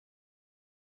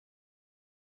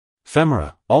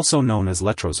Femara, also known as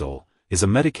Letrozole, is a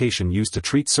medication used to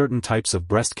treat certain types of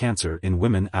breast cancer in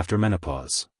women after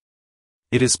menopause.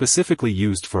 It is specifically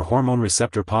used for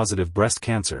hormone-receptor-positive breast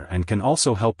cancer and can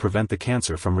also help prevent the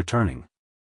cancer from returning.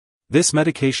 This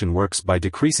medication works by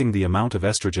decreasing the amount of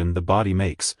estrogen the body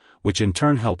makes, which in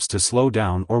turn helps to slow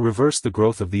down or reverse the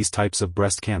growth of these types of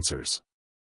breast cancers.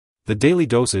 The daily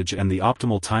dosage and the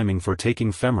optimal timing for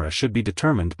taking Femara should be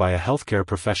determined by a healthcare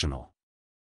professional.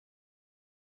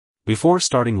 Before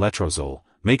starting Letrozole,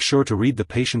 make sure to read the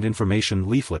patient information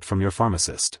leaflet from your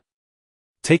pharmacist.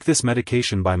 Take this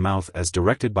medication by mouth as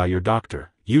directed by your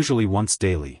doctor, usually once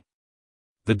daily.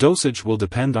 The dosage will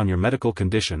depend on your medical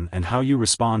condition and how you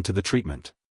respond to the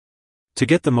treatment. To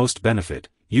get the most benefit,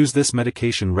 use this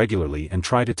medication regularly and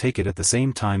try to take it at the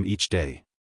same time each day.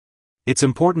 It's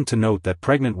important to note that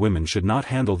pregnant women should not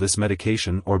handle this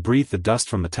medication or breathe the dust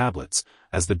from the tablets,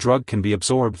 as the drug can be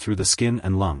absorbed through the skin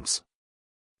and lungs.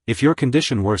 If your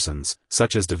condition worsens,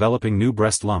 such as developing new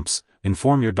breast lumps,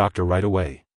 inform your doctor right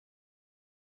away.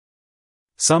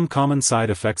 Some common side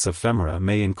effects of Femara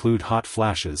may include hot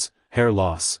flashes, hair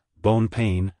loss, bone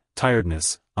pain,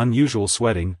 tiredness, unusual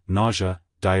sweating, nausea,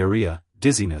 diarrhea,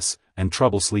 dizziness, and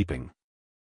trouble sleeping.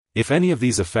 If any of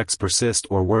these effects persist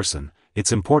or worsen,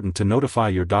 it's important to notify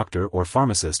your doctor or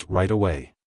pharmacist right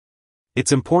away.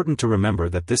 It's important to remember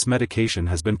that this medication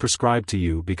has been prescribed to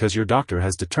you because your doctor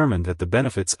has determined that the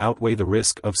benefits outweigh the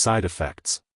risk of side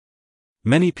effects.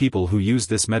 Many people who use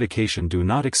this medication do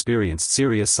not experience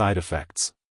serious side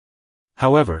effects.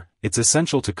 However, it's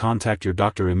essential to contact your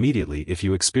doctor immediately if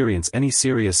you experience any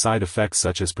serious side effects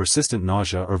such as persistent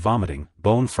nausea or vomiting,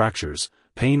 bone fractures,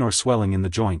 pain or swelling in the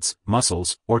joints,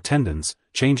 muscles, or tendons,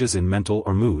 changes in mental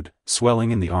or mood,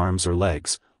 swelling in the arms or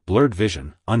legs, blurred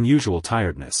vision, unusual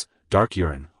tiredness, dark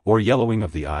urine, or yellowing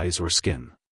of the eyes or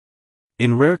skin.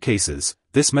 In rare cases,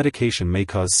 this medication may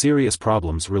cause serious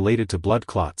problems related to blood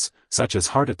clots, such as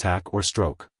heart attack or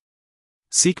stroke.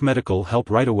 Seek medical help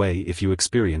right away if you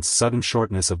experience sudden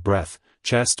shortness of breath,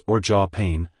 chest or jaw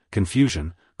pain,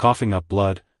 confusion, coughing up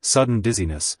blood, sudden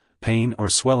dizziness, pain or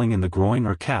swelling in the groin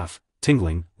or calf,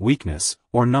 tingling, weakness,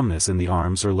 or numbness in the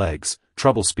arms or legs,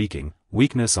 trouble speaking,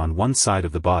 weakness on one side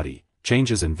of the body,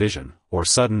 changes in vision, or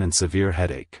sudden and severe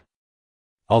headache.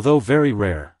 Although very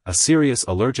rare, a serious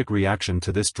allergic reaction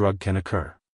to this drug can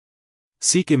occur.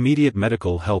 Seek immediate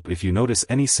medical help if you notice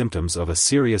any symptoms of a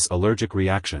serious allergic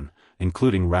reaction,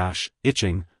 including rash,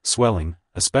 itching, swelling,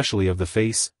 especially of the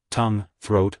face, tongue,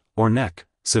 throat, or neck,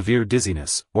 severe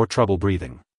dizziness, or trouble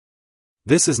breathing.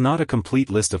 This is not a complete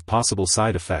list of possible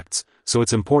side effects, so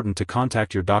it's important to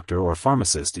contact your doctor or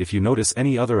pharmacist if you notice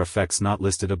any other effects not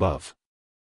listed above.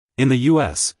 In the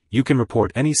U.S., you can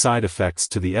report any side effects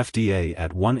to the FDA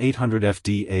at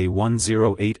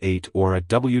 1-800-FDA-1088 or at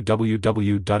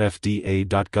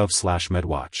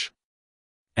www.fda.gov/medwatch.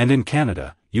 And in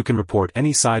Canada, you can report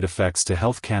any side effects to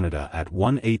Health Canada at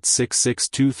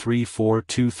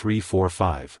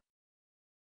 1-866-234-2345.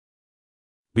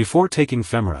 Before taking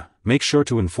Femara, make sure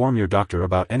to inform your doctor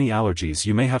about any allergies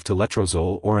you may have to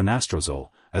Letrozole or anastrozole,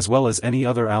 as well as any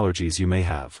other allergies you may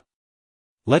have.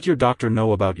 Let your doctor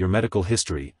know about your medical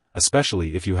history,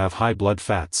 especially if you have high blood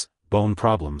fats, bone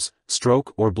problems,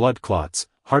 stroke or blood clots,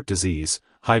 heart disease,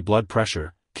 high blood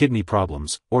pressure, kidney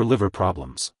problems, or liver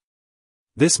problems.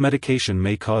 This medication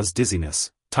may cause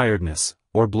dizziness, tiredness,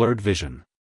 or blurred vision.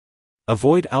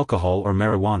 Avoid alcohol or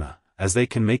marijuana, as they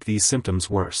can make these symptoms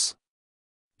worse.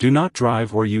 Do not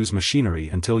drive or use machinery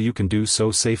until you can do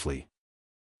so safely.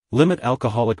 Limit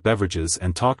alcoholic beverages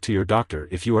and talk to your doctor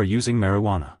if you are using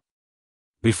marijuana.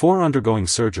 Before undergoing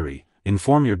surgery,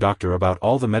 inform your doctor about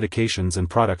all the medications and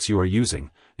products you are using,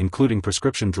 including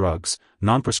prescription drugs,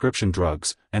 non-prescription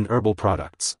drugs, and herbal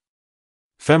products.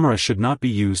 Femara should not be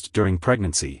used during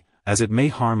pregnancy, as it may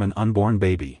harm an unborn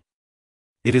baby.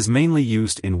 It is mainly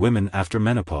used in women after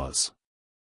menopause.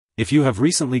 If you have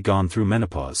recently gone through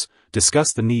menopause,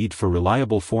 discuss the need for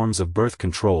reliable forms of birth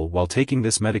control while taking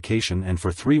this medication and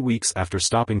for 3 weeks after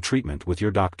stopping treatment with your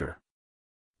doctor.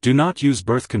 Do not use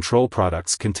birth control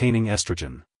products containing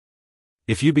estrogen.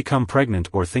 If you become pregnant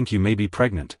or think you may be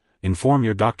pregnant, inform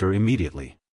your doctor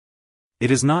immediately.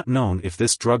 It is not known if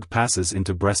this drug passes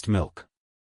into breast milk.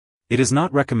 It is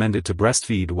not recommended to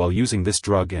breastfeed while using this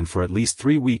drug and for at least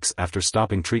 3 weeks after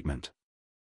stopping treatment.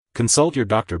 Consult your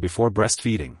doctor before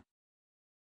breastfeeding.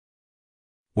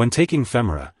 When taking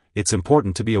Femara, it's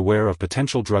important to be aware of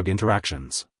potential drug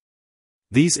interactions.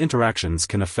 These interactions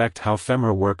can affect how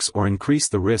Femara works or increase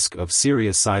the risk of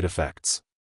serious side effects.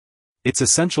 It's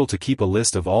essential to keep a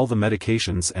list of all the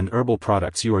medications and herbal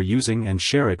products you are using and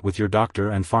share it with your doctor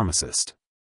and pharmacist.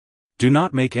 Do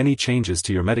not make any changes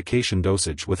to your medication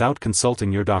dosage without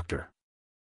consulting your doctor.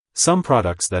 Some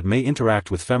products that may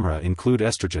interact with Femara include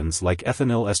estrogens like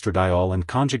ethinyl estradiol and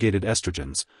conjugated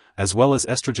estrogens, as well as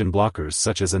estrogen blockers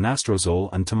such as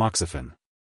anastrozole and tamoxifen.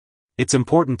 It's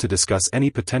important to discuss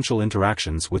any potential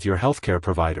interactions with your healthcare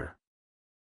provider.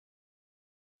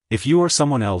 If you or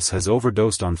someone else has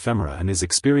overdosed on Femara and is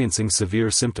experiencing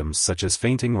severe symptoms such as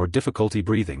fainting or difficulty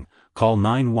breathing, call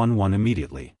 911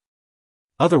 immediately.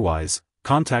 Otherwise,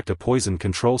 contact a poison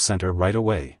control center right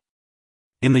away.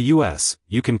 In the U.S.,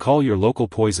 you can call your local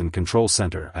poison control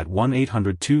center at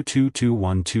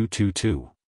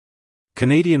 1-800-222-1222.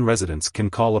 Canadian residents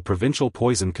can call a provincial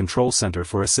poison control center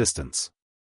for assistance.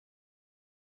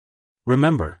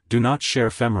 Remember, do not share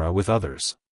Femara with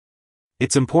others.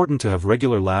 It's important to have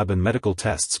regular lab and medical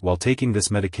tests while taking this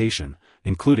medication,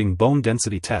 including bone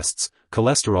density tests,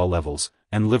 cholesterol levels,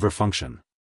 and liver function.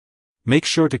 Make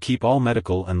sure to keep all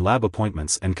medical and lab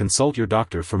appointments and consult your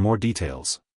doctor for more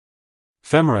details.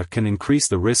 Femara can increase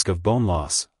the risk of bone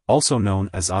loss, also known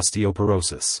as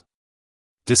osteoporosis.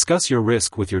 Discuss your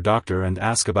risk with your doctor and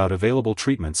ask about available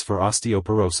treatments for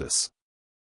osteoporosis.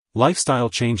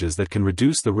 Lifestyle changes that can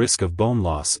reduce the risk of bone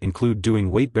loss include doing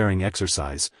weight-bearing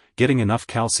exercise, getting enough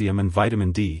calcium and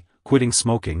vitamin D, quitting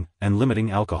smoking, and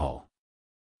limiting alcohol.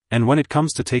 And when it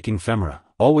comes to taking Femara,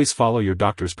 always follow your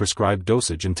doctor's prescribed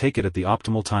dosage and take it at the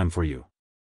optimal time for you.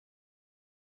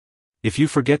 If you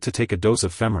forget to take a dose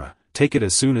of Femara, take it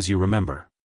as soon as you remember.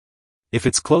 If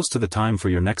it's close to the time for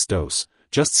your next dose,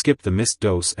 just skip the missed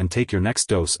dose and take your next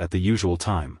dose at the usual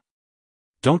time.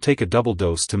 Don't take a double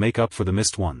dose to make up for the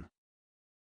missed one.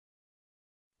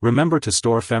 Remember to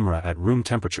store Femara at room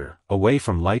temperature, away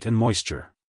from light and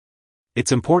moisture.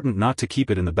 It's important not to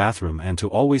keep it in the bathroom and to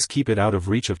always keep it out of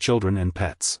reach of children and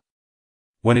pets.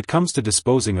 When it comes to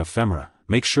disposing of Femara,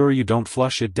 make sure you don't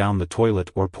flush it down the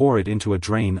toilet or pour it into a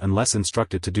drain unless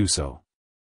instructed to do so.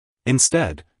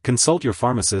 Instead, consult your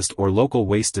pharmacist or local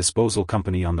waste disposal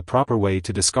company on the proper way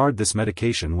to discard this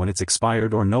medication when it's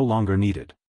expired or no longer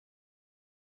needed.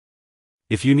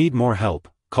 If you need more help,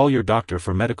 call your doctor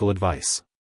for medical advice.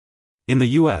 In the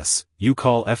U.S., you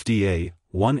call FDA,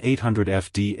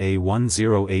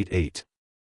 1-800-FDA-1088.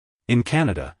 In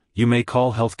Canada, you may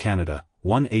call Health Canada,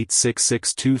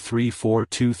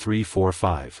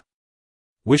 1-866-234-2345.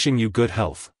 Wishing you good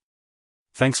health.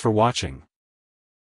 Thanks for watching.